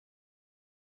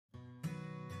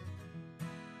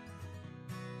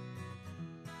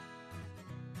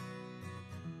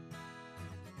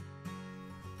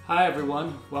Hi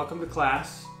everyone, welcome to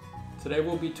class. Today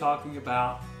we'll be talking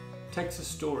about Texas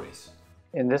stories.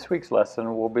 In this week's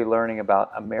lesson, we'll be learning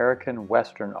about American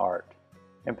Western art,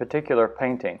 in particular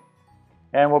painting,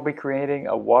 and we'll be creating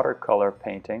a watercolor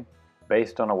painting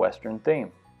based on a Western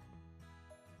theme.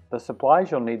 The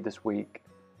supplies you'll need this week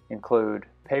include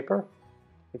paper.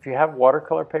 If you have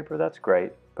watercolor paper, that's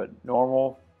great, but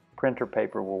normal printer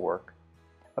paper will work,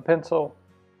 a pencil,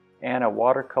 and a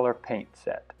watercolor paint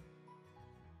set.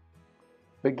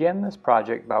 Begin this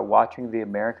project by watching the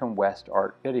American West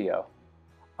art video.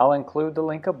 I'll include the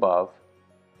link above.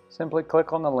 Simply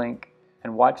click on the link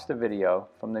and watch the video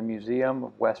from the Museum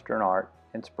of Western Art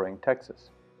in Spring,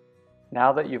 Texas.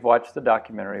 Now that you've watched the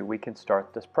documentary, we can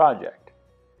start this project.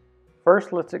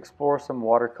 First, let's explore some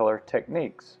watercolor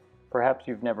techniques. Perhaps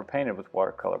you've never painted with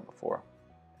watercolor before.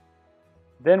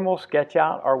 Then we'll sketch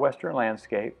out our Western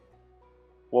landscape.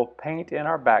 We'll paint in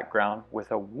our background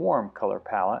with a warm color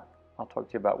palette. I'll talk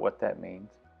to you about what that means.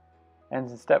 And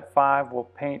in step 5, we'll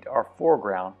paint our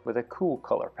foreground with a cool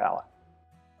color palette.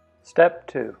 Step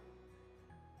 2.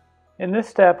 In this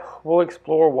step, we'll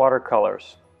explore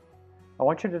watercolors. I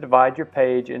want you to divide your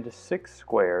page into 6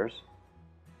 squares.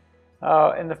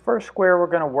 In the first square, we're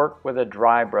going to work with a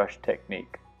dry brush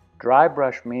technique. Dry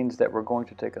brush means that we're going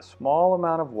to take a small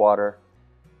amount of water,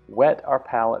 wet our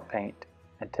palette paint,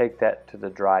 and take that to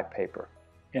the dry paper.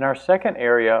 In our second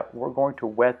area, we're going to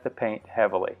wet the paint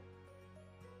heavily.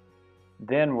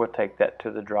 Then we'll take that to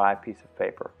the dry piece of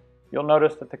paper. You'll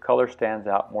notice that the color stands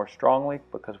out more strongly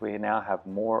because we now have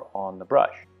more on the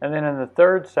brush. And then in the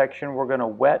third section, we're going to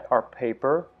wet our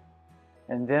paper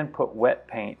and then put wet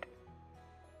paint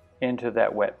into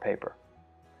that wet paper.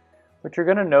 What you're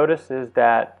going to notice is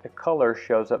that the color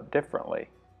shows up differently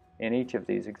in each of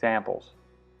these examples.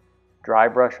 Dry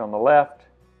brush on the left,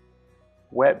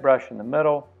 wet brush in the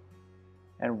middle,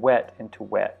 and wet into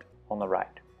wet on the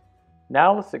right.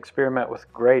 Now let's experiment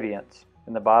with gradients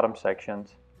in the bottom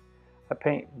sections. I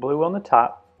paint blue on the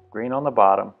top, green on the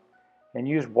bottom, and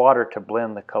use water to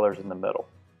blend the colors in the middle.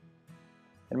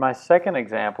 In my second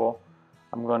example,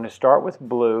 I'm going to start with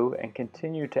blue and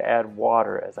continue to add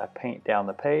water as I paint down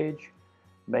the page,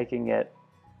 making it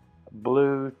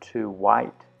blue to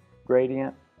white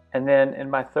gradient. And then in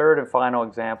my third and final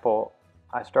example,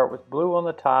 I start with blue on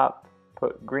the top,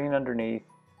 put green underneath,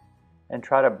 and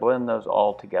try to blend those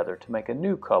all together to make a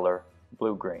new color,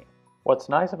 blue-green. What's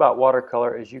nice about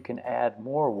watercolor is you can add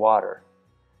more water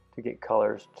to get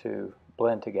colors to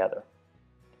blend together.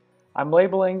 I'm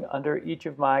labeling under each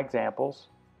of my examples.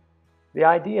 The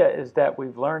idea is that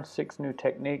we've learned 6 new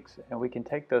techniques and we can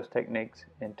take those techniques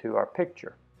into our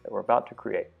picture that we're about to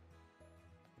create.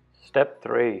 Step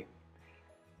 3.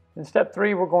 In step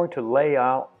 3, we're going to lay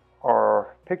out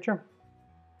our picture.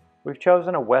 We've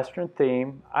chosen a Western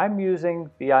theme. I'm using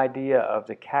the idea of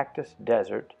the cactus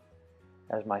desert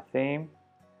as my theme.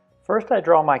 First, I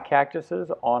draw my cactuses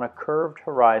on a curved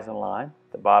horizon line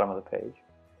at the bottom of the page.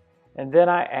 And then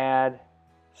I add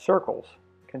circles,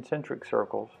 concentric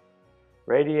circles,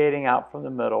 radiating out from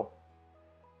the middle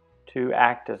to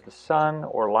act as the sun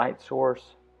or light source.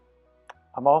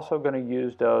 I'm also going to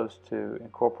use those to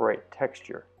incorporate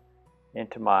texture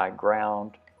into my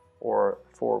ground or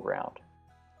foreground.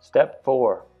 Step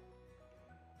 4.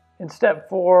 In step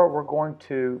 4, we're going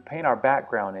to paint our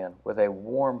background in with a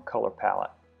warm color palette.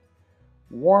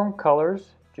 Warm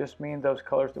colors just mean those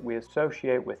colors that we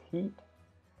associate with heat.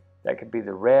 That could be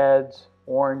the reds,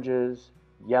 oranges,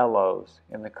 yellows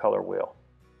in the color wheel.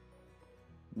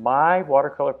 My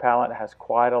watercolor palette has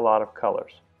quite a lot of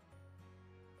colors.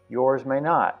 Yours may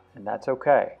not, and that's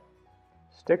okay.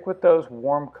 Stick with those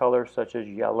warm colors such as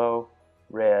yellow,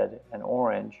 red, and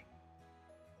orange.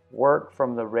 Work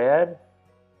from the red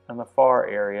and the far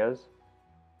areas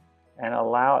and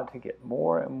allow it to get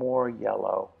more and more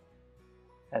yellow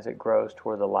as it grows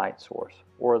toward the light source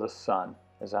or the sun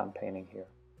as I'm painting here.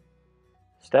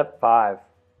 Step 5.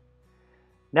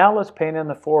 Now let's paint in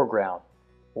the foreground,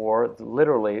 or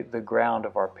literally the ground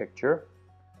of our picture,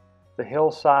 the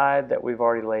hillside that we've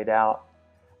already laid out.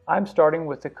 I'm starting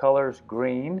with the colors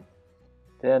green,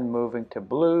 then moving to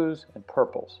blues and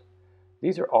purples.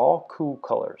 These are all cool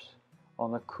colors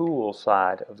on the cool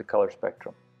side of the color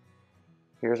spectrum.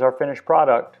 Here's our finished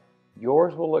product.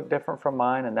 Yours will look different from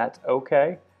mine, and that's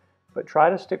okay, but try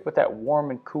to stick with that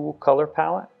warm and cool color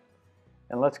palette,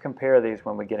 and let's compare these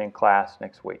when we get in class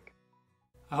next week.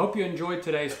 I hope you enjoyed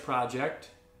today's project,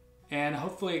 and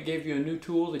hopefully it gave you a new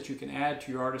tool that you can add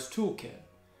to your artist toolkit.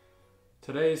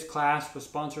 Today's class was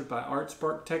sponsored by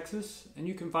ArtSpark Texas, and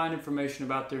you can find information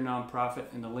about their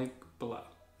nonprofit in the link below.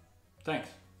 Thanks.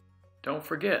 Don't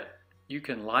forget, You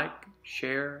can like,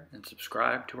 share, and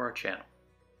subscribe to our channel.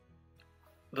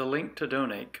 The link to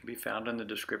donate can be found in the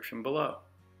description below.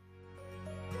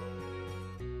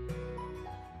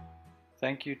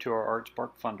 Thank you to our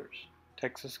ArtSpark funders: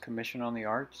 Texas Commission on the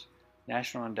Arts,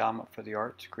 National Endowment for the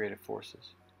Arts, Creative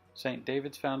Forces, St.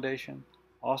 David's Foundation,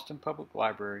 Austin Public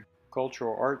Library,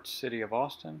 Cultural Arts City of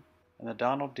Austin, and the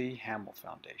Donald D. Hamill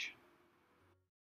Foundation.